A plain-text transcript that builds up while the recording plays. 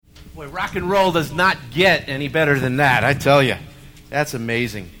Boy, rock and roll does not get any better than that, I tell you. That's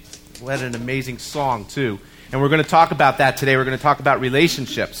amazing. What an amazing song, too. And we're going to talk about that today. We're going to talk about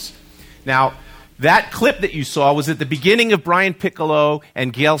relationships. Now, that clip that you saw was at the beginning of Brian Piccolo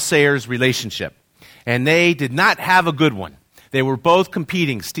and Gale Sayers' relationship. And they did not have a good one. They were both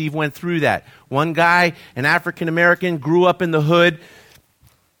competing. Steve went through that. One guy, an African-American, grew up in the hood.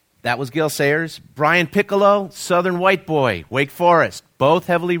 That was Gale Sayers. Brian Piccolo, Southern white boy, Wake Forest. Both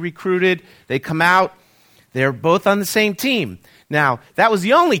heavily recruited. They come out. They're both on the same team. Now, that was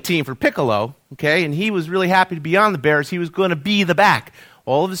the only team for Piccolo, okay? And he was really happy to be on the Bears. He was going to be the back.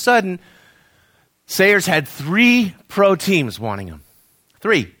 All of a sudden, Sayers had 3 pro teams wanting him.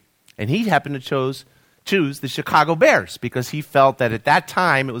 3. And he happened to choose the Chicago Bears because he felt that at that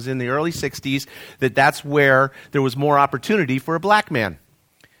time, it was in the early 60s, that's where there was more opportunity for a black man.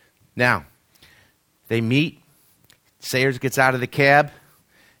 Now, they meet. Sayers gets out of the cab.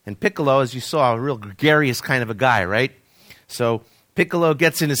 And Piccolo, as you saw, a real gregarious kind of a guy, right? So Piccolo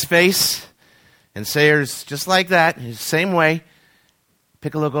gets in his face. And Sayers, just like that, in the same way,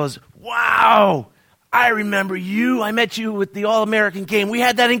 Piccolo goes, "Wow, I remember you. I met you at the All-American game. We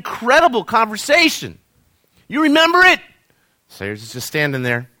had that incredible conversation. You remember it?" Sayers is just standing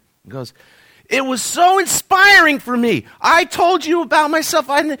there. He goes, "It was so inspiring for me. I told you about myself.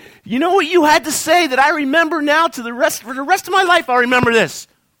 You know what you had to say that I remember now for the rest of my life. I'll remember this."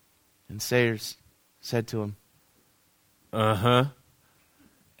 And Sayers said to him, "Uh-huh."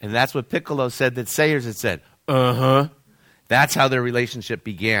 And that's what Piccolo said that Sayers had said, "Uh-huh." That's how their relationship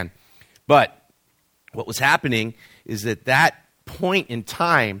began. But what was happening is that point in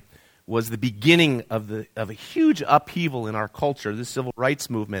time was the beginning of a huge upheaval in our culture, the civil rights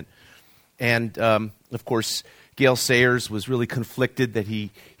movement. And, of course, Gale Sayers was really conflicted that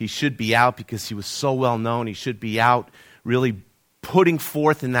he should be out because he was so well known. He should be out really putting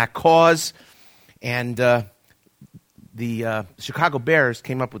forth in that cause. And the Chicago Bears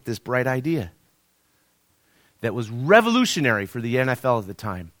came up with this bright idea that was revolutionary for the NFL at the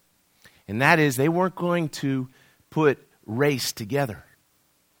time. And that is they weren't going to put race together,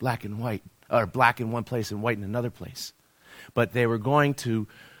 black and white, or black in one place and white in another place. But they were going to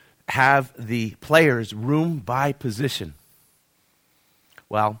have the players room by position.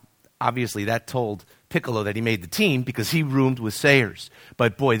 Well, obviously that told Piccolo that he made the team because he roomed with Sayers.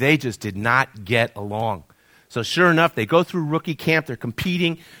 But boy, they just did not get along. So sure enough, they go through rookie camp. They're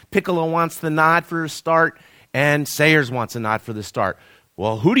competing. Piccolo wants the nod for a start, and Sayers wants a nod for the start.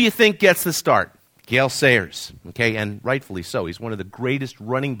 Well, who do you think gets the start? Gale Sayers, okay, and rightfully so. He's one of the greatest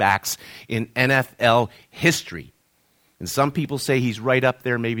running backs in NFL history. And some people say he's right up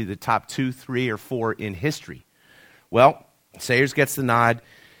there, maybe the top 2, 3, or 4 in history. Well, Sayers gets the nod,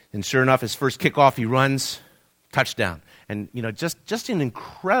 and sure enough, his first kickoff, he runs, touchdown. And, just an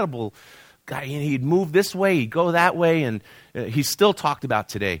incredible guy. He'd move this way, he'd go that way, and he's still talked about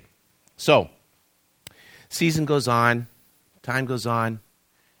today. So, season goes on, time goes on,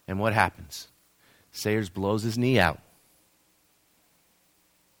 and what happens? Sayers blows his knee out.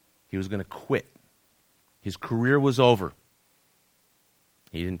 He was going to quit. His career was over.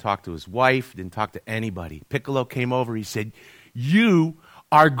 He didn't talk to his wife, didn't talk to anybody. Piccolo came over, he said, "You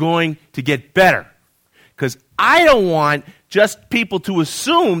are going to get better. Because I don't want just people to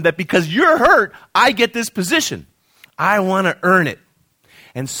assume that because you're hurt, I get this position. I want to earn it."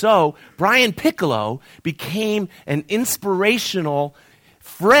 And so Brian Piccolo became an inspirational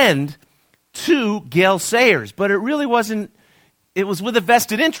friend to Gale Sayers. But it really wasn't, it was with a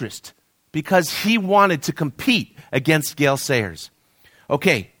vested interest because he wanted to compete against Gale Sayers.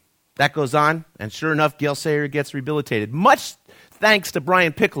 Okay, that goes on, and sure enough, Gale Sayers gets rehabilitated. Much thanks to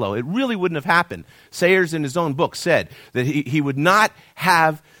Brian Piccolo. It really wouldn't have happened. Sayers in his own book said that he would not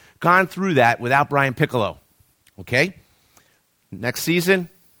have gone through that without Brian Piccolo. Okay? Next season,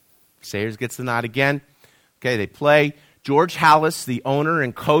 Sayers gets the nod again. Okay, they play. George Halas, the owner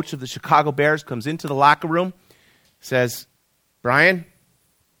and coach of the Chicago Bears, comes into the locker room, says, "Brian,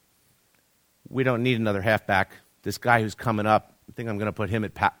 we don't need another halfback. This guy who's coming up, I think I'm going to put him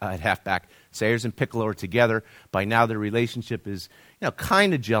at halfback." Sayers and Piccolo are together. By now, their relationship is,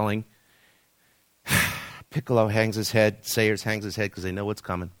 kind of gelling. Piccolo hangs his head. Sayers hangs his head because they know what's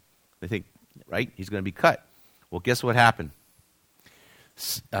coming. They think, right, he's going to be cut. Well, guess what happened?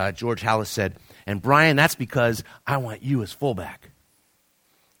 George Halas said, "And Brian, that's because I want you as fullback."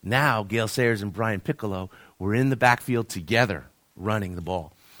 Now, Gale Sayers and Brian Piccolo were in the backfield together running the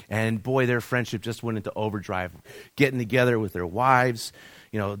ball. And boy, their friendship just went into overdrive, getting together with their wives,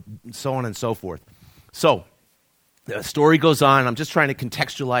 so on and so forth. So, the story goes on. I'm just trying to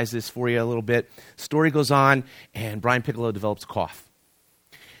contextualize this for you a little bit. Story goes on, and Brian Piccolo develops a cough.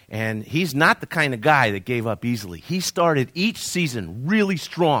 And he's not the kind of guy that gave up easily. He started each season really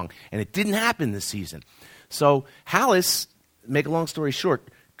strong, and it didn't happen this season. So Halas, make a long story short,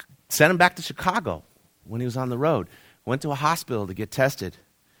 sent him back to Chicago when he was on the road. Went to a hospital to get tested,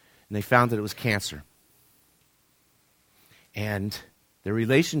 and they found that it was cancer. And their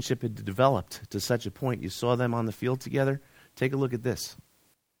relationship had developed to such a point. You saw them on the field together. Take a look at this.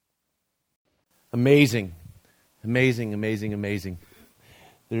 Amazing. Amazing, amazing, amazing.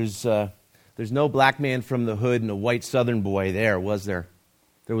 There's no black man from the hood and a white southern boy there, was there?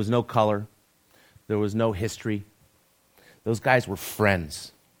 There was no color. There was no history. Those guys were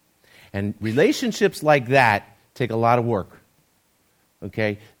friends. And relationships like that take a lot of work.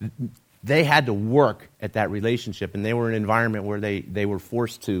 Okay? They had to work at that relationship, and they were in an environment where they were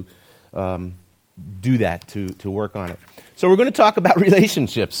forced to do that, to work on it. So we're going to talk about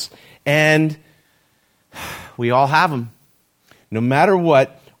relationships. And we all have them. No matter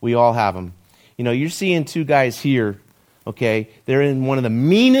what, we all have them. You know, you're seeing two guys here, okay? They're in one of the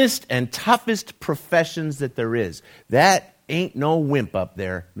meanest and toughest professions that there is. That ain't no wimp up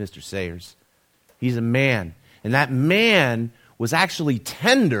there, Mr. Sayers. He's a man. And that man was actually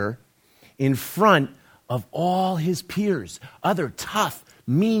tender in front of all his peers, other tough,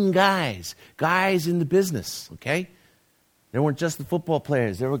 mean guys in the business, okay? There weren't just the football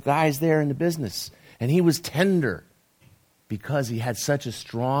players. There were guys there in the business. And he was tender because he had such a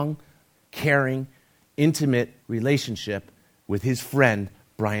strong, caring, intimate relationship with his friend,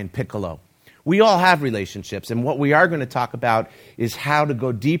 Brian Piccolo. We all have relationships, and what we are going to talk about is how to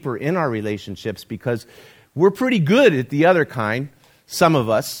go deeper in our relationships, because we're pretty good at the other kind. Some of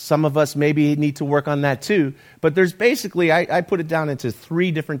us maybe need to work on that too. But there's basically, I put it down into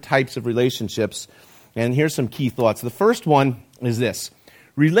 3 different types of relationships, and here's some key thoughts. The first one is this.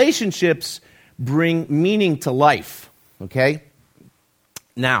 Relationships bring meaning to life. Okay?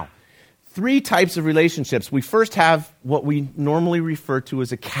 Now, 3 types of relationships. We first have what we normally refer to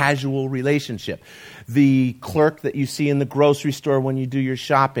as a casual relationship. The clerk that you see in the grocery store when you do your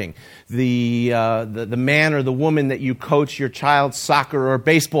shopping. The man or the woman that you coach your child's soccer or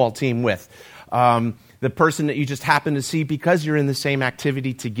baseball team with. The person that you just happen to see because you're in the same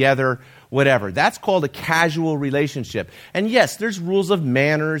activity together, whatever. That's called a casual relationship. And yes, there's rules of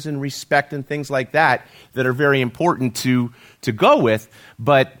manners and respect and things like that that are very important to go with,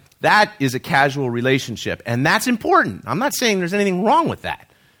 but that is a casual relationship, and that's important. I'm not saying there's anything wrong with that.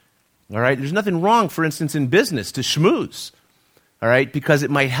 All right? There's nothing wrong, for instance, in business to schmooze, all right, because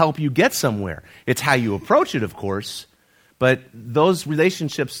it might help you get somewhere. It's how you approach it, of course, but those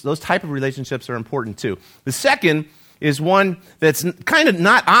relationships, those type of relationships are important too. The second is one that's kind of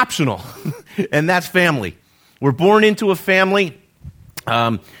not optional, and that's family. We're born into a family.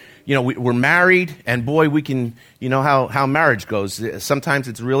 We're married, and boy, we can, how marriage goes. Sometimes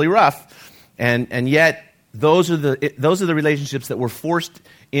it's really rough, and yet those are the relationships that we're forced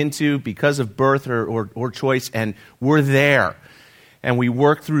into because of birth or choice, and we're there, and we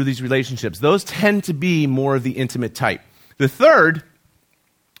work through these relationships. Those tend to be more of the intimate type. The third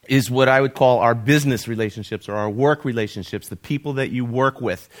is what I would call our business relationships or our work relationships, the people that you work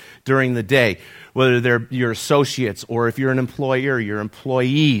with during the day, whether they're your associates or if you're an employer, your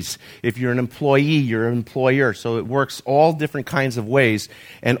employees. If you're an employee, you're an employer. So it works all different kinds of ways.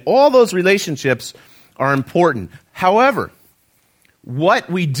 And all those relationships are important. However, what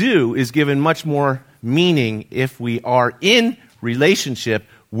we do is given much more meaning if we are in relationship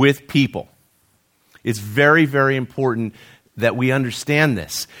with people. It's very, very important that we understand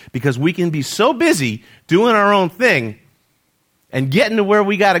this, because we can be so busy doing our own thing and getting to where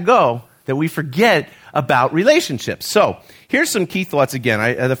we got to go that we forget about relationships. So here's some key thoughts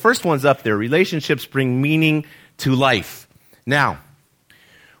again. The first one's up there. Relationships bring meaning to life. Now,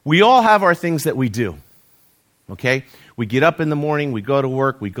 we all have our things that we do, okay? We get up in the morning, we go to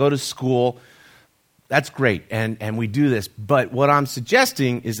work, we go to school. That's great, and we do this. But what I'm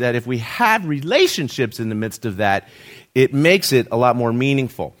suggesting is that if we have relationships in the midst of that, it makes it a lot more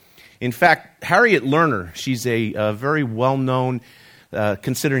meaningful. In fact, Harriet Lerner, she's a very well-known,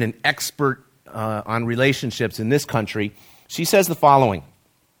 considered an expert on relationships in this country. She says the following: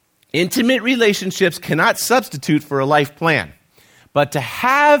 intimate relationships cannot substitute for a life plan. But to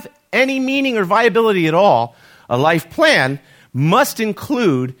have any meaning or viability at all, a life plan must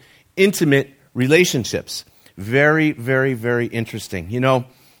include intimate relationships. Very, very, very interesting.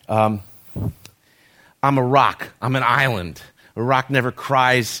 I'm a rock. I'm an island. A rock never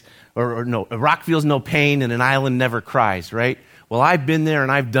cries, a rock feels no pain, and an island never cries, right? Well, I've been there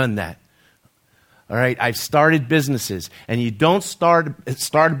and I've done that. All right, I've started businesses, and you don't start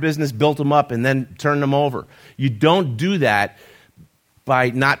a business, build them up, and then turn them over. You don't do that by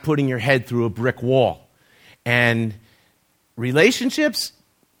not putting your head through a brick wall. And relationships,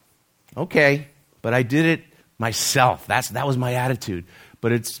 okay, but I did it myself. That was my attitude.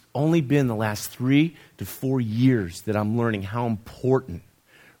 But it's only been the last 3 to 4 years that I'm learning how important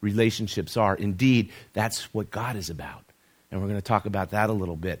relationships are. Indeed, that's what God is about. And we're going to talk about that a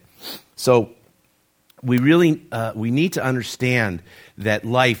little bit. So we really we need to understand that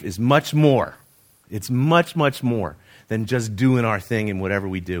life is much more. It's much, much more than just doing our thing in whatever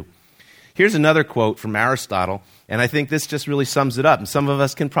we do. Here's another quote from Aristotle, and I think this just really sums it up. And some of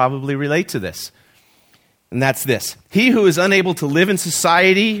us can probably relate to this. And that's this: he who is unable to live in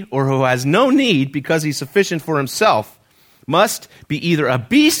society or who has no need because he's sufficient for himself must be either a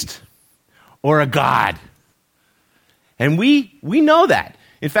beast or a god. And we know that.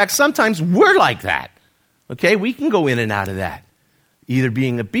 In fact, sometimes we're like that. Okay, we can go in and out of that. Either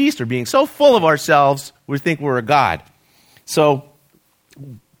being a beast or being so full of ourselves we think we're a god. So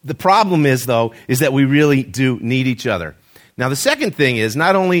the problem is, though, is that we really do need each other. Now, the second thing is,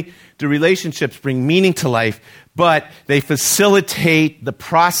 not only do relationships bring meaning to life, but they facilitate the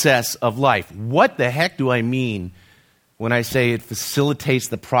process of life. What the heck do I mean when I say it facilitates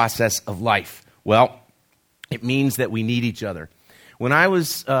the process of life? Well, it means that we need each other. When I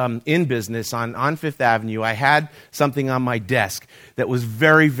was in business on Fifth Avenue, I had something on my desk that was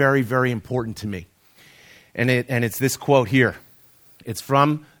very, very, very important to me. And it's this quote here. It's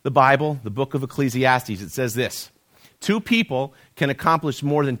from the Bible, the book of Ecclesiastes. It says this: 2 people can accomplish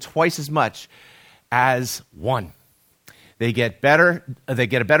more than twice as much as one. They get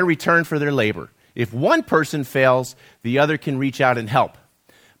a better return for their labor. If one person fails, the other can reach out and help.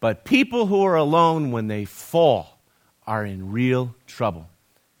 But people who are alone when they fall are in real trouble.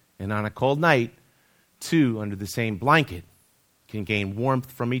 And on a cold night, 2 under the same blanket can gain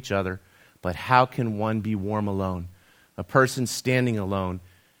warmth from each other. But how can one be warm alone? A person standing alone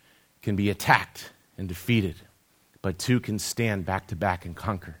can be attacked and defeated. But 2 can stand back to back and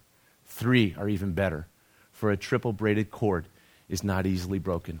conquer. 3 are even better, for a triple braided cord is not easily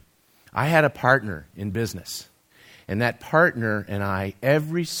broken. I had a partner in business, and that partner and I,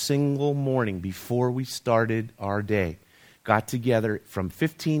 every single morning before we started our day, got together from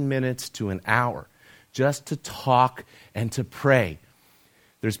 15 minutes to an hour just to talk and to pray.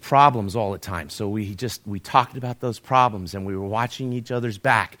 There's problems all the time, so we talked about those problems, and we were watching each other's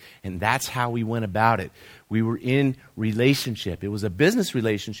back, and that's how we went about it. We were in relationship. It was a business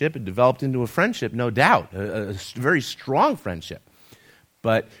relationship. It developed into a friendship, no doubt, a very strong friendship.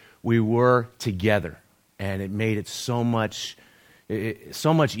 But we were together, and it made it so much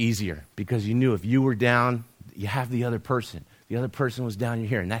easier, because you knew if you were down, you have the other person. The other person was down, you're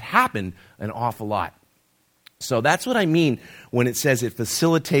here, and that happened an awful lot. So that's what I mean when it says it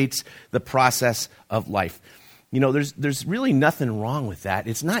facilitates the process of life. You know, there's really nothing wrong with that.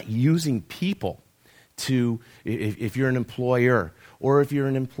 It's not using people to, if you're an employer or if you're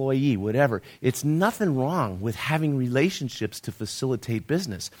an employee, whatever. It's nothing wrong with having relationships to facilitate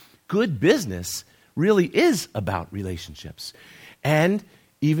business. Good business really is about relationships. And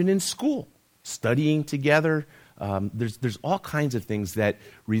even in school, studying together, there's all kinds of things that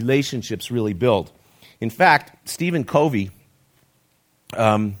relationships really build. In fact, Stephen Covey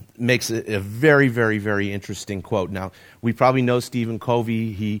makes a very, very, very interesting quote. Now, we probably know Stephen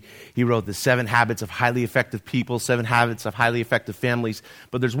Covey. He wrote the 7 Habits of Highly Effective People, 7 Habits of Highly Effective Families.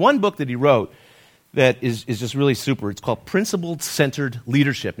 But there's one book that he wrote that is just really super. It's called Principle-Centered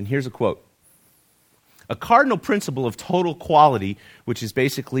Leadership. And here's a quote. A cardinal principle of total quality, which is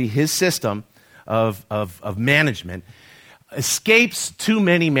basically his system of management, escapes too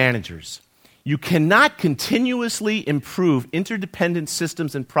many managers. You cannot continuously improve interdependent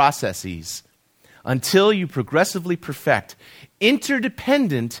systems and processes until you progressively perfect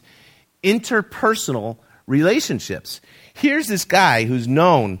interdependent, interpersonal relationships. Here's this guy who's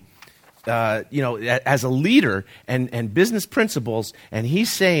known, as a leader and business principles, and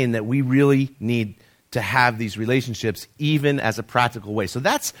he's saying that we really need to have these relationships even as a practical way. So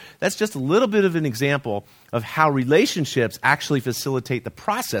that's just a little bit of an example of how relationships actually facilitate the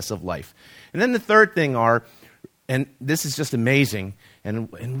process of life. And then the third thing and this is just amazing,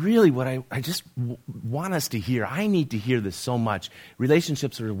 and really what I just want us to hear, I need to hear this so much.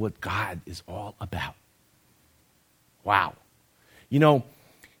 Relationships are what God is all about. Wow. You know,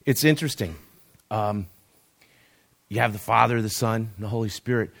 it's interesting. You have the Father, the Son, and the Holy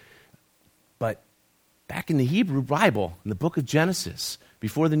Spirit. But back in the Hebrew Bible, in the book of Genesis,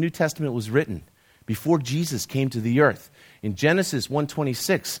 before the New Testament was written, before Jesus came to the earth, in Genesis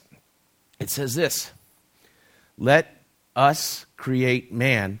 1:26, it says this: let us create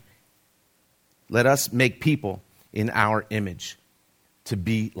man, let us make people in our image, to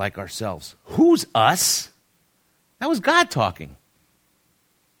be like ourselves. Who's us? That was God talking.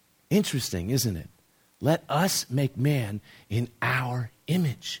 Interesting, isn't it? Let us make man in our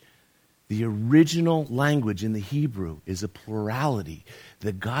image. The original language in the Hebrew is a plurality.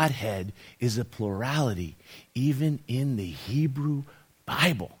 The Godhead is a plurality, even in the Hebrew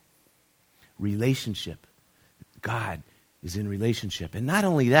Bible. Relationship. God is in relationship. And not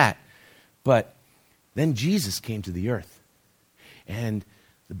only that, but then Jesus came to the earth. And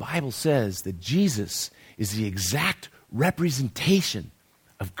the Bible says that Jesus is the exact representation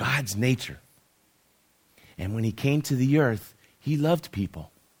of God's nature. And when he came to the earth, he loved people.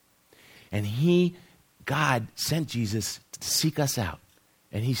 And God sent Jesus to seek us out.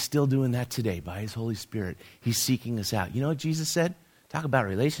 And he's still doing that today by his Holy Spirit. He's seeking us out. You know what Jesus said? Talk about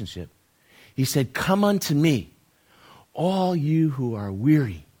relationship. He said, "Come unto me, all you who are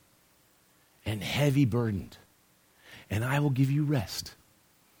weary and heavy burdened, and I will give you rest.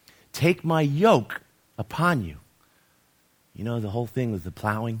 Take my yoke upon you." You know the whole thing with the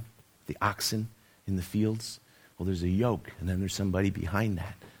plowing, the oxen in the fields? Well, there's a yoke, and then there's somebody behind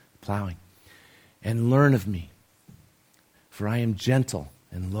that plowing. "And learn of me, for I am gentle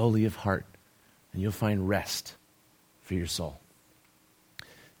and lowly of heart, and you'll find rest for your soul."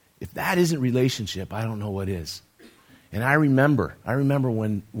 If that isn't relationship, I don't know what is. And I remember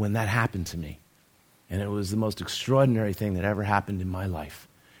when that happened to me. And it was the most extraordinary thing that ever happened in my life.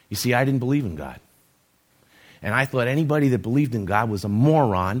 You see, I didn't believe in God. And I thought anybody that believed in God was a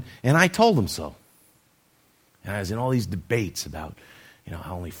moron, and I told them so. And I was in all these debates about,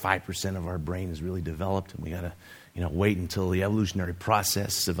 how only 5% of our brain is really developed, and we got to, wait until the evolutionary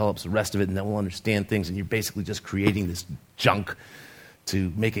process develops the rest of it, and then we'll understand things. And you're basically just creating this junk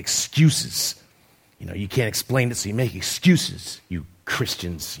to make excuses. You can't explain it, so you make excuses, you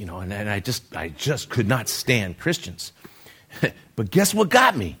Christians, and I just could not stand Christians. But guess what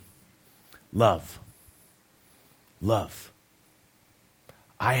got me? Love.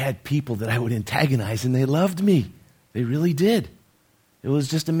 I had people that I would antagonize, and they loved me. They really did. It was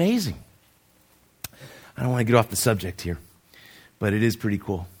just amazing. I don't want to get off the subject here, but it is pretty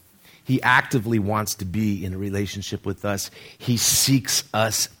cool. He actively wants to be in a relationship with us. He seeks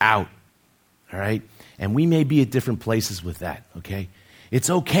us out, all right? And we may be at different places with that, okay? It's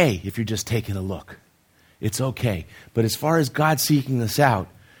okay if you're just taking a look. It's okay. But as far as God seeking us out,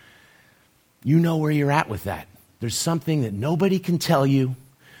 you know where you're at with that. There's something that nobody can tell you.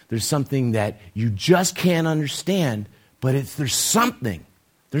 There's something that you just can't understand, but there's something.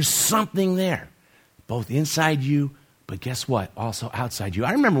 There's something there, both inside you, but guess what? Also outside you.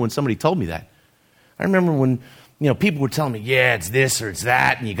 I remember when somebody told me that. I remember when, people were telling me, yeah, it's this or it's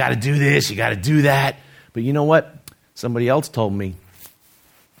that, and you got to do this, you got to do that. But you know what? Somebody else told me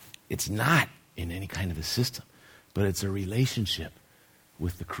it's not in any kind of a system, but it's a relationship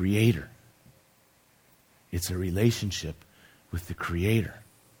with the Creator. It's a relationship with the Creator.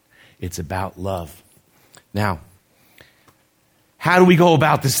 It's about love. Now, how do we go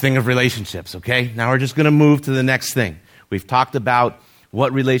about this thing of relationships, okay? Now we're just going to move to the next thing. We've talked about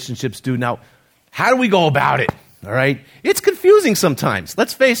what relationships do. Now, how do we go about it, all right? It's confusing sometimes.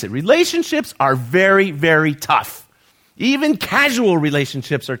 Let's face it. Relationships are very, very tough. Even casual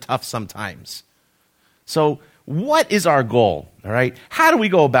relationships are tough sometimes. So what is our goal, all right? How do we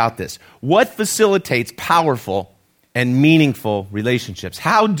go about this? What facilitates powerful and meaningful relationships?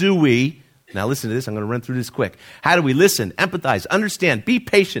 How do we, now listen to this, I'm going to run through this quick. How do we listen, empathize, understand, be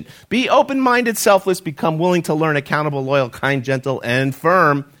patient, be open-minded, selfless, become willing to learn, accountable, loyal, kind, gentle, and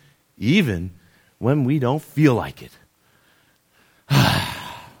firm, even when we don't feel like it?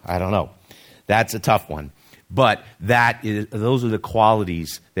 I don't know. That's a tough one. But those are the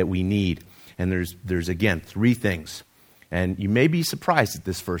qualities that we need. And there's again, 3 things. And you may be surprised at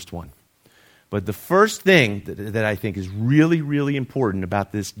this first one. But the first thing that I think is really, really important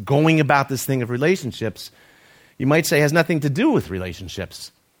about this, going about this thing of relationships, you might say has nothing to do with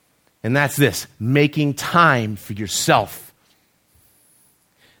relationships. And that's this, making time for yourself.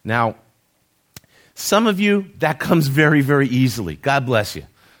 Now, some of you, that comes very, very easily. God bless you.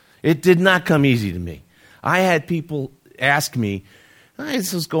 It did not come easy to me. I had people ask me,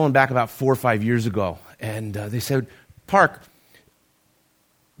 this was going back about 4 or 5 years ago, and they said, Park,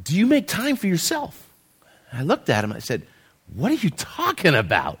 do you make time for yourself? I looked at him and I said, what are you talking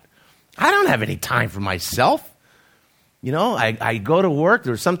about? I don't have any time for myself. I go to work.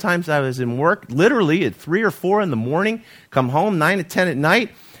 There were sometimes I was in work literally at 3 or 4 in the morning, come home 9 to 10 at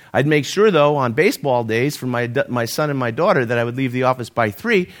night. I'd make sure, though, on baseball days for my son and my daughter that I would leave the office by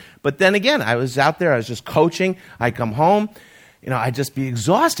 3. But then again, I was out there. I was just coaching. I'd come home, I'd just be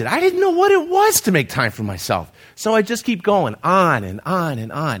exhausted. I didn't know what it was to make time for myself. So I just keep going on and on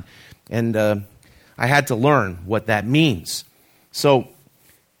and on. And I had to learn what that means. So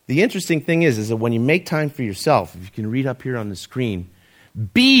the interesting thing is that when you make time for yourself, if you can read up here on the screen,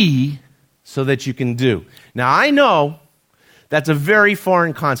 be so that you can do. Now, I know that's a very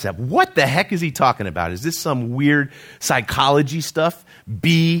foreign concept. What the heck is he talking about? Is this some weird psychology stuff?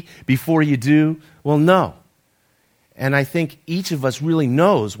 Be before you do? Well, no. And I think each of us really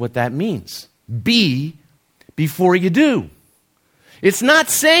knows what that means. Be before you do. It's not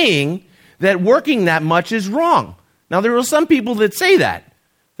saying that working that much is wrong. Now, there are some people that say that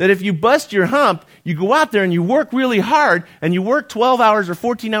if you bust your hump, you go out there and you work really hard and you work 12 hours or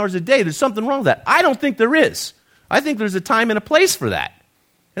 14 hours a day, there's something wrong with that. I don't think there is. I think there's a time and a place for that.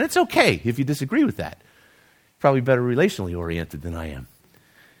 And it's okay if you disagree with that. Probably better relationally oriented than I am.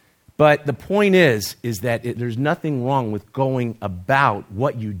 But the point is that there's nothing wrong with going about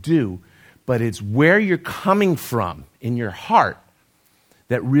what you do, but it's where you're coming from in your heart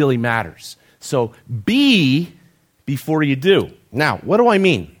that really matters. So be before you do. Now, what do I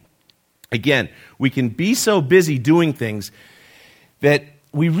mean? Again, we can be so busy doing things that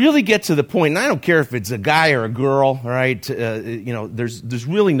we really get to the point, and I don't care if it's a guy or a girl, all right? There's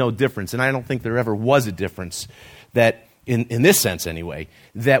really no difference, and I don't think there ever was a difference that, in this sense anyway,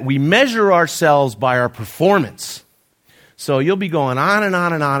 that we measure ourselves by our performance. So you'll be going on and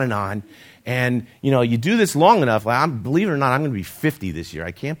on and on and on, and you do this long enough. Believe it or not, I'm going to be 50 this year.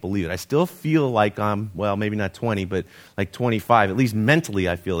 I can't believe it. I still feel like I'm, well, maybe not 20, but like 25. At least mentally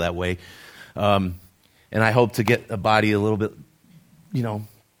I feel that way. And I hope to get a body a little bit,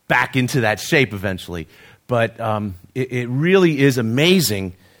 back into that shape eventually. But it really is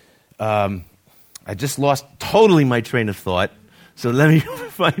amazing. I just lost totally my train of thought. So let me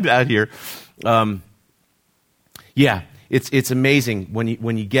find out here. It's amazing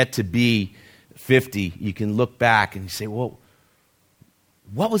when you get to be 50, you can look back and you say, well,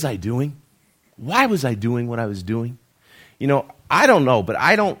 what was I doing? Why was I doing what I was doing? I don't know, but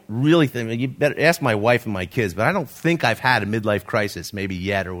I don't really think, you better ask my wife and my kids, but I don't think I've had a midlife crisis, maybe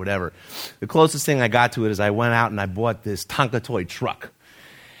yet or whatever. The closest thing I got to it is I went out and I bought this Tonka toy truck.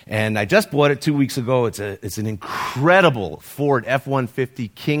 And I just bought it 2 weeks ago. It's an incredible Ford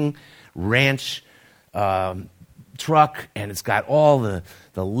F-150 King Ranch truck, and it's got all the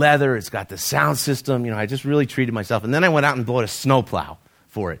leather. It's got the sound system. I just really treated myself. And then I went out and bought a snowplow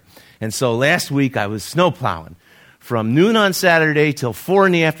for it. And so last week I was snowplowing from noon on Saturday till 4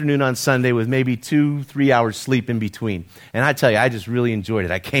 in the afternoon on Sunday with maybe 2-3 hours sleep in between. And I tell you, I just really enjoyed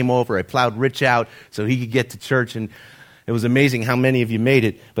it. I came over, I plowed Rich out so he could get to church, and it was amazing how many of you made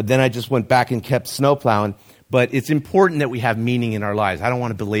it. But then I just went back and kept snowplowing. But it's important that we have meaning in our lives. I don't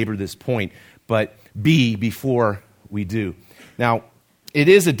want to belabor this point, but be before we do. Now, it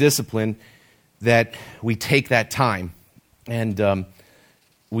is a discipline that we take that time, and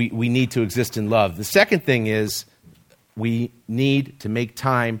we need to exist in love. The second thing is we need to make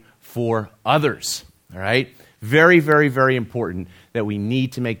time for others, all right? Very, very, very important that we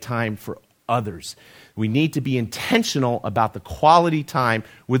need to make time for others. We need to be intentional about the quality time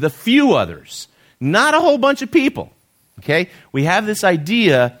with a few others, not a whole bunch of people, okay? We have this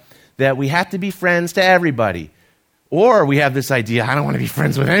idea that we have to be friends to everybody, or we have this idea, I don't want to be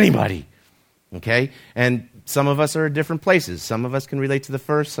friends with anybody, okay? And some of us are at different places. Some of us can relate to the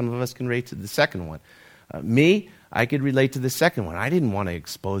first, some of us can relate to the second one. I could relate to the second one. I didn't want to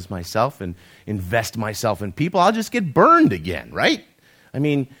expose myself and invest myself in people. I'll just get burned again, right? I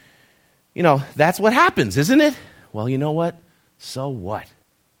mean, that's what happens, isn't it? Well, you know what? So what?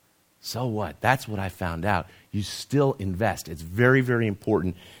 So what? That's what I found out. You still invest. It's very, very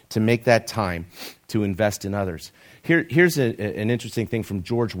important to make that time to invest in others. Here's an interesting thing from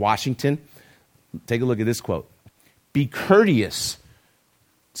George Washington. Take a look at this quote. Be courteous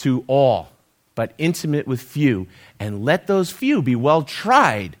to all, but intimate with few, and let those few be well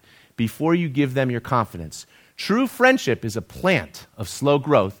tried before you give them your confidence. True friendship is a plant of slow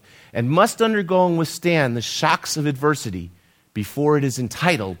growth and must undergo and withstand the shocks of adversity before it is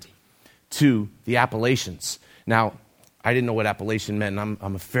entitled to the appellations. Now, I didn't know what appellation meant, and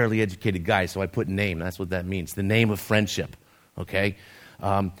I'm a fairly educated guy, so I put name. That's what that means, the name of friendship, okay?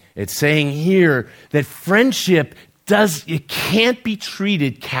 It's saying here that friendship it can't be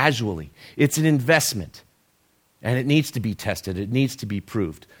treated casually. It's an investment, and it needs to be tested. It needs to be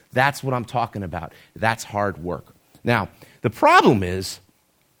proved. That's what I'm talking about. That's hard work. Now, the problem is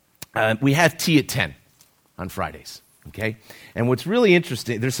we have tea at 10 on Fridays, okay? And what's really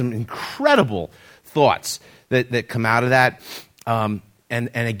interesting, there's some incredible thoughts that come out of that. And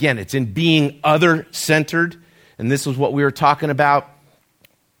again, it's in being other-centered. and this was what we were talking about.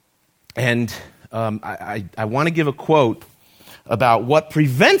 And I want to give a quote about what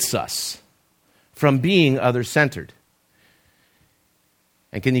prevents us from being other-centered.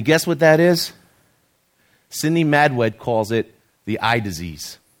 And can you guess what that is? Sidney Madwed calls it the I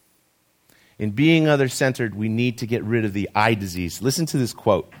disease. In being other-centered, we need to get rid of the I disease. Listen to this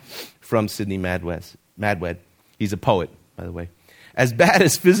quote from Sidney Madwed. He's a poet, by the way. As bad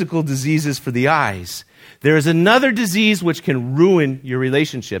as physical diseases for the eyes, there is another disease which can ruin your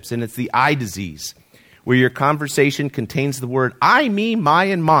relationships, and it's the I disease, where your conversation contains the word I, me, my,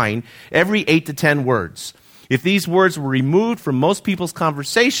 and mine every 8 to 10 words. If these words were removed from most people's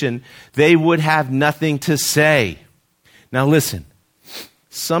conversation, they would have nothing to say. Now listen,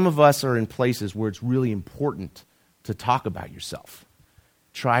 some of us are in places where it's really important to talk about yourself.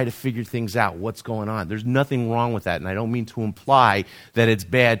 Try to figure things out, what's going on. There's nothing wrong with that, and I don't mean to imply that it's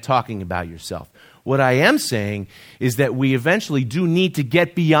bad talking about yourself. What I am saying is that we eventually do need to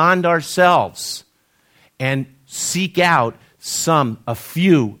get beyond ourselves and seek out a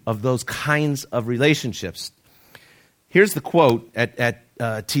few of those kinds of relationships. Here's the quote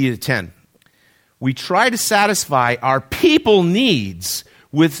at T to 10. We try to satisfy our people needs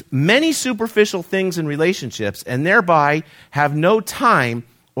with many superficial things in relationships and thereby have no time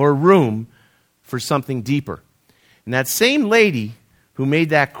or room for something deeper. And that same lady who made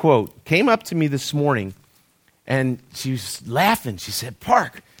that quote came up to me this morning and she was laughing. She said,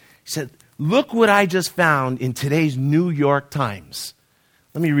 Park, she said, look what I just found in today's New York Times.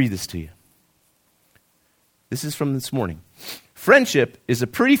 Let me read this to you. This is from this morning. Friendship is a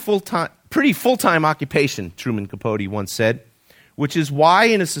pretty full-time occupation, Truman Capote once said, which is why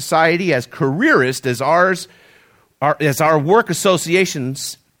in a society as careerist as ours, as our work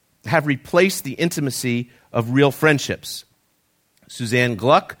associations have replaced the intimacy of real friendships. Suzanne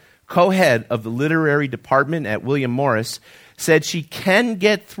Gluck, co-head of the literary department at William Morris, said she can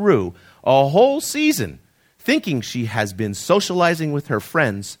get through a whole season thinking she has been socializing with her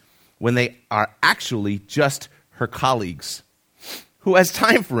friends when they are actually just her colleagues. Who has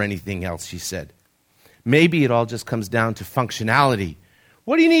time for anything else, she said. Maybe it all just comes down to functionality.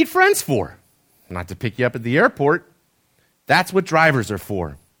 What do you need friends for? Not to pick you up at the airport. That's what drivers are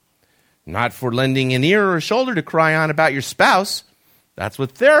for. Not for lending an ear or a shoulder to cry on about your spouse. That's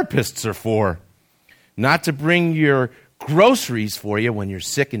what therapists are for. Not to bring your groceries for you when you're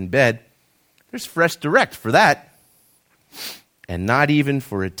sick in bed. There's Fresh Direct for that. And not even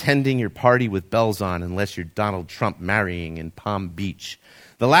for attending your party with bells on unless you're Donald Trump marrying in Palm Beach.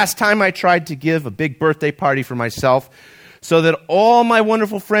 The last time I tried to give a big birthday party for myself so that all my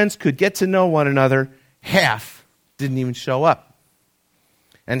wonderful friends could get to know one another, half didn't even show up.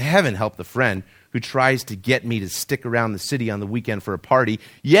 And heaven help the friend who tries to get me to stick around the city on the weekend for a party.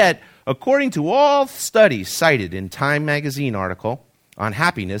 Yet, according to all studies cited in Time magazine article on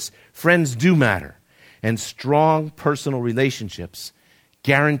happiness, friends do matter. And strong personal relationships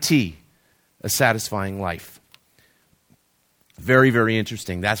guarantee a satisfying life. Very, very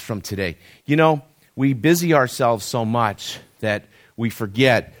interesting. That's from today. You know, we busy ourselves so much that we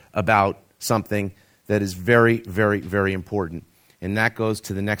forget about something that is very, very, very important. And that goes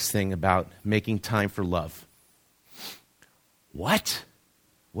to the next thing about making time for love. What?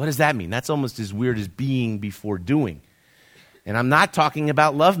 What does that mean? That's almost as weird as being before doing. And I'm not talking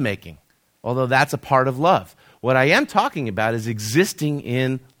about lovemaking, although that's a part of love. What I am talking about is existing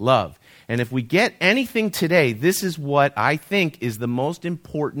in love. And if we get anything today, this is what I think is the most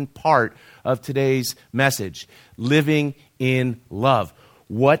important part of today's message. Living in love.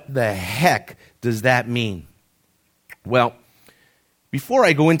 What the heck does that mean? Well, before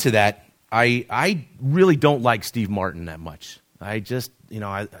I go into that, I really don't like Steve Martin that much.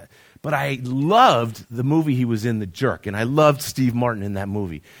 But I loved the movie he was in, The Jerk, and I loved Steve Martin in that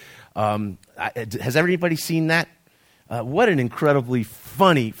movie. Has everybody seen that? What an incredibly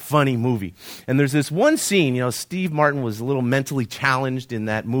funny movie. And there's this one scene, Steve Martin was a little mentally challenged in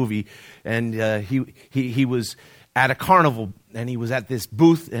that movie, and he was at a carnival, and he was at this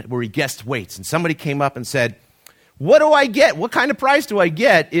booth where he guessed weights, and somebody came up and said, "What do I get? What kind of prize do I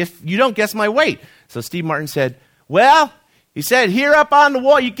get if you don't guess my weight?" So Steve Martin said, "Well," he said, "here up on the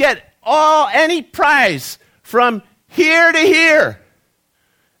wall, you get any prize from here to here.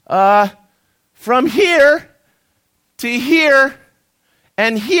 From here to here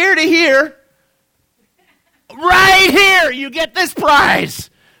and here to here, right here, you get this prize."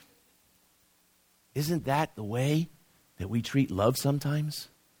 Isn't that the way that we treat love sometimes?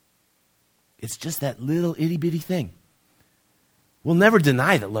 It's just that little itty-bitty thing. We'll never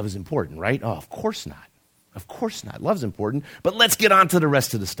deny that love is important, right? Oh, of course not. Of course not. Love's important. But let's get on to the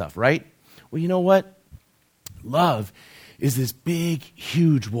rest of the stuff, right? Well, you know what? Love is this big,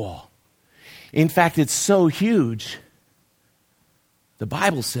 huge wall. In fact, it's so huge, the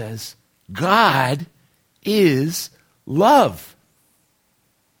Bible says, God is love.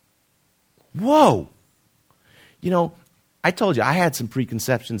 Whoa. You know, I told you I had some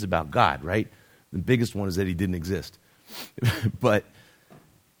preconceptions about God, right? The biggest one is that he didn't exist. But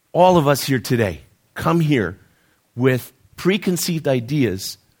all of us here today come here with preconceived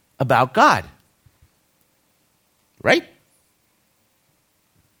ideas about God. Right?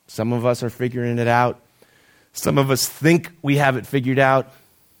 Some of us are figuring it out. Some of us think we have it figured out.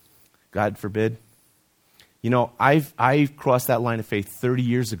 God forbid. You know, I crossed that line of faith 30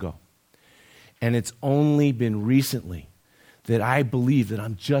 years ago. And it's only been recently that I believe that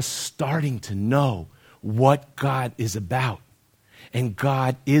I'm just starting to know what God is about. And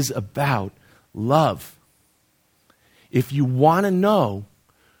God is about love. If you want to know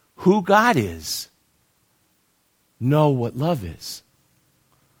who God is, know what love is.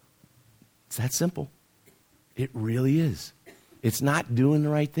 It's that simple. It really is. It's not doing the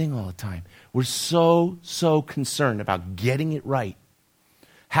right thing all the time. We're so concerned about getting it right,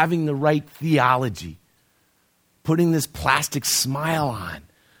 having the right theology, putting this plastic smile on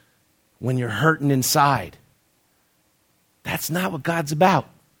when you're hurting inside. That's not what God's about.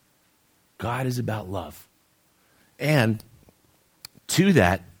 God is about love. And to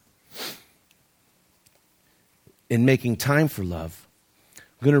that, in making time for love,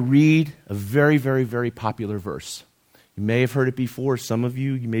 I'm going to read a very, very, very popular verse. You may have heard it before. Some of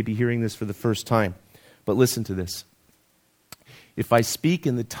you may be hearing this for the first time. But listen to this. If I speak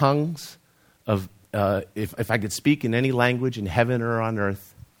in the tongues of, if I could speak in any language in heaven or on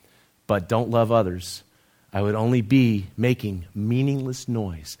earth, but don't love others, I would only be making meaningless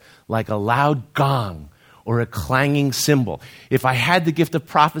noise, like a loud gong or a clanging cymbal. If I had the gift of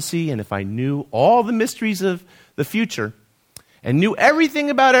prophecy and if I knew all the mysteries of the future and knew everything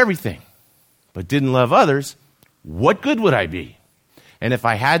about everything, but didn't love others, what good would I be? And if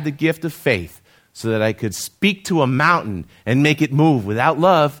I had the gift of faith so that I could speak to a mountain and make it move without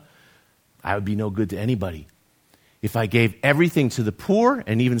love, I would be no good to anybody. If I gave everything to the poor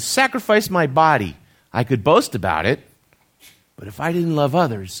and even sacrificed my body, I could boast about it. But if I didn't love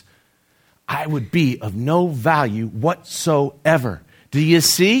others, I would be of no value whatsoever. Do you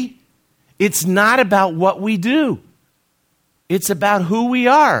see? It's not about what we do. It's about who we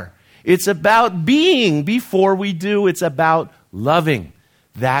are. It's about being before we do. It's about loving.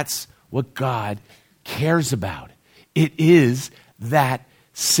 That's what God cares about. It is that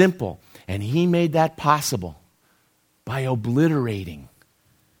simple. And he made that possible by obliterating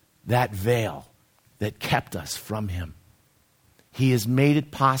that veil that kept us from him. He has made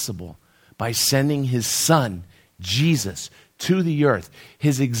it possible by sending his son, Jesus, to the earth,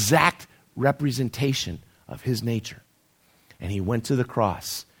 his exact representation of his nature. And he went to the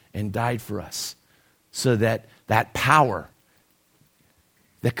cross and died for us so that that power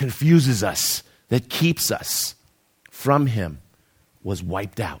that confuses us, that keeps us from him, was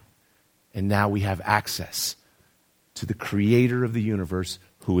wiped out. And now we have access to the creator of the universe,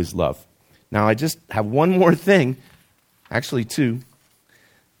 who is love. Now, I just have one more thing, actually two.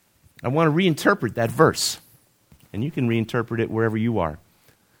 I want to reinterpret that verse. And you can reinterpret it wherever you are.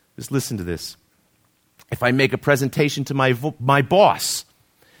 Just listen to this. If I make a presentation to my boss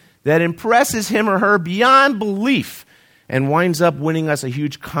that impresses him or her beyond belief and winds up winning us a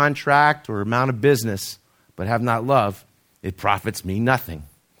huge contract or amount of business, but have not love, it profits me nothing.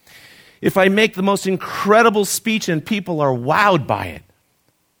 If I make the most incredible speech and people are wowed by it,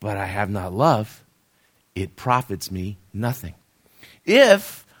 but I have not love, it profits me nothing.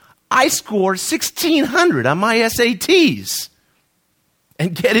 If I score 1,600 on my SATs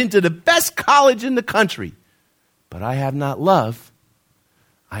and get into the best college in the country, but I have not love,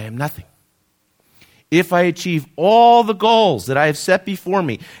 I am nothing. If I achieve all the goals that I have set before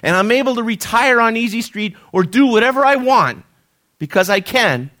me and I'm able to retire on Easy Street or do whatever I want because I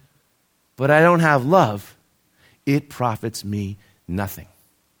can, but I don't have love, it profits me nothing.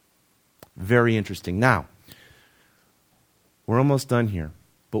 Very interesting. Now, we're almost done here.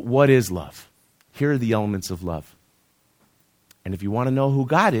 But what is love? Here are the elements of love. And if you want to know who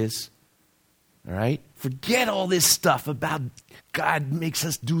God is, all right, forget all this stuff about God makes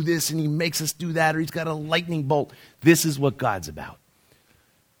us do this and he makes us do that, or he's got a lightning bolt. This is what God's about.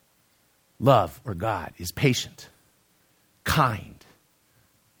 Love, or God, is patient, kind,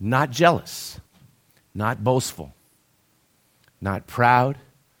 not jealous, not boastful, not proud,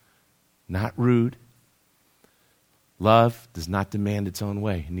 not rude. Love does not demand its own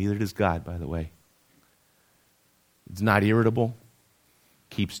way. Neither does God, by the way. It's not irritable,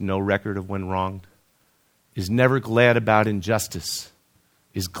 keeps no record of when wronged, is never glad about injustice,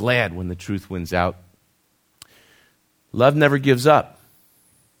 is glad when the truth wins out. Love never gives up.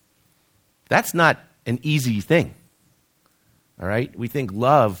 That's not an easy thing. All right? We think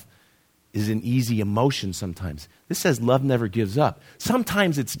love is an easy emotion sometimes. This says love never gives up.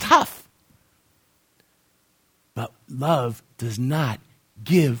 Sometimes it's tough. But love does not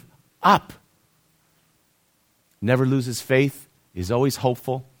give up. Never loses faith, is always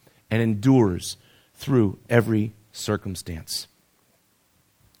hopeful, and endures through every circumstance.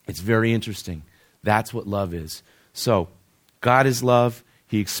 It's very interesting. That's what love is. So, God is love.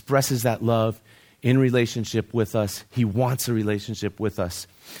 He expresses that love in relationship with us. He wants a relationship with us.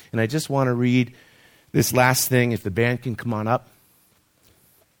 And I just want to read this last thing, if the band can come on up.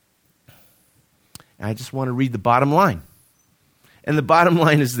 And I just want to read the bottom line. And the bottom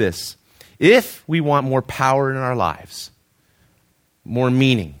line is this. If we want more power in our lives, more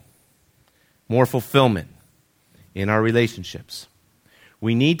meaning, more fulfillment in our relationships,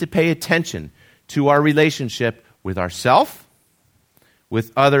 we need to pay attention to our relationship with ourselves,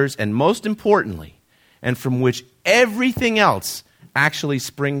 with others, and most importantly, and from which everything else actually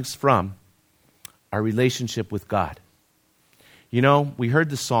springs from, our relationship with God. You know, we heard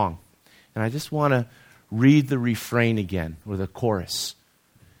the song, and I just want to read the refrain again, or the chorus.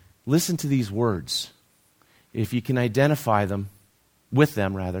 Listen to these words. If you can identify them, with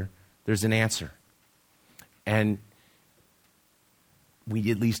them rather, there's an answer. And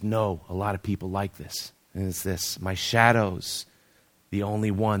we at least know a lot of people like this. And it's this: my shadow's the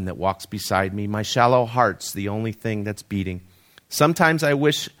only one that walks beside me. My shallow heart's the only thing that's beating. Sometimes I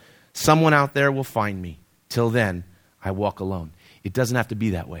wish someone out there will find me. Till then, I walk alone. It doesn't have to be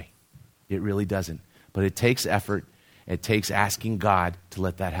that way. It really doesn't. But it takes effort. It takes asking God to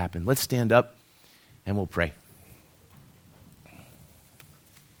let that happen. Let's stand up and we'll pray.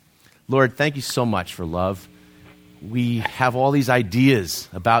 Lord, thank you so much for love. We have all these ideas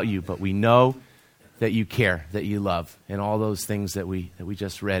about you, but we know that you care, that you love, and all those things that we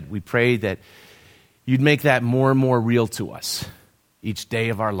just read. We pray that you'd make that more and more real to us each day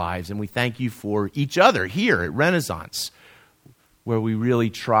of our lives. And we thank you for each other here at Renaissance, where we really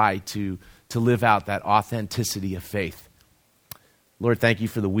try to live out that authenticity of faith. Lord, thank you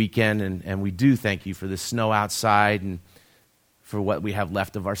for the weekend, and we do thank you for the snow outside and for what we have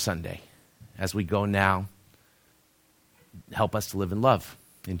left of our Sunday. As we go now, help us to live in love.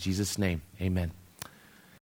 In Jesus' name, amen.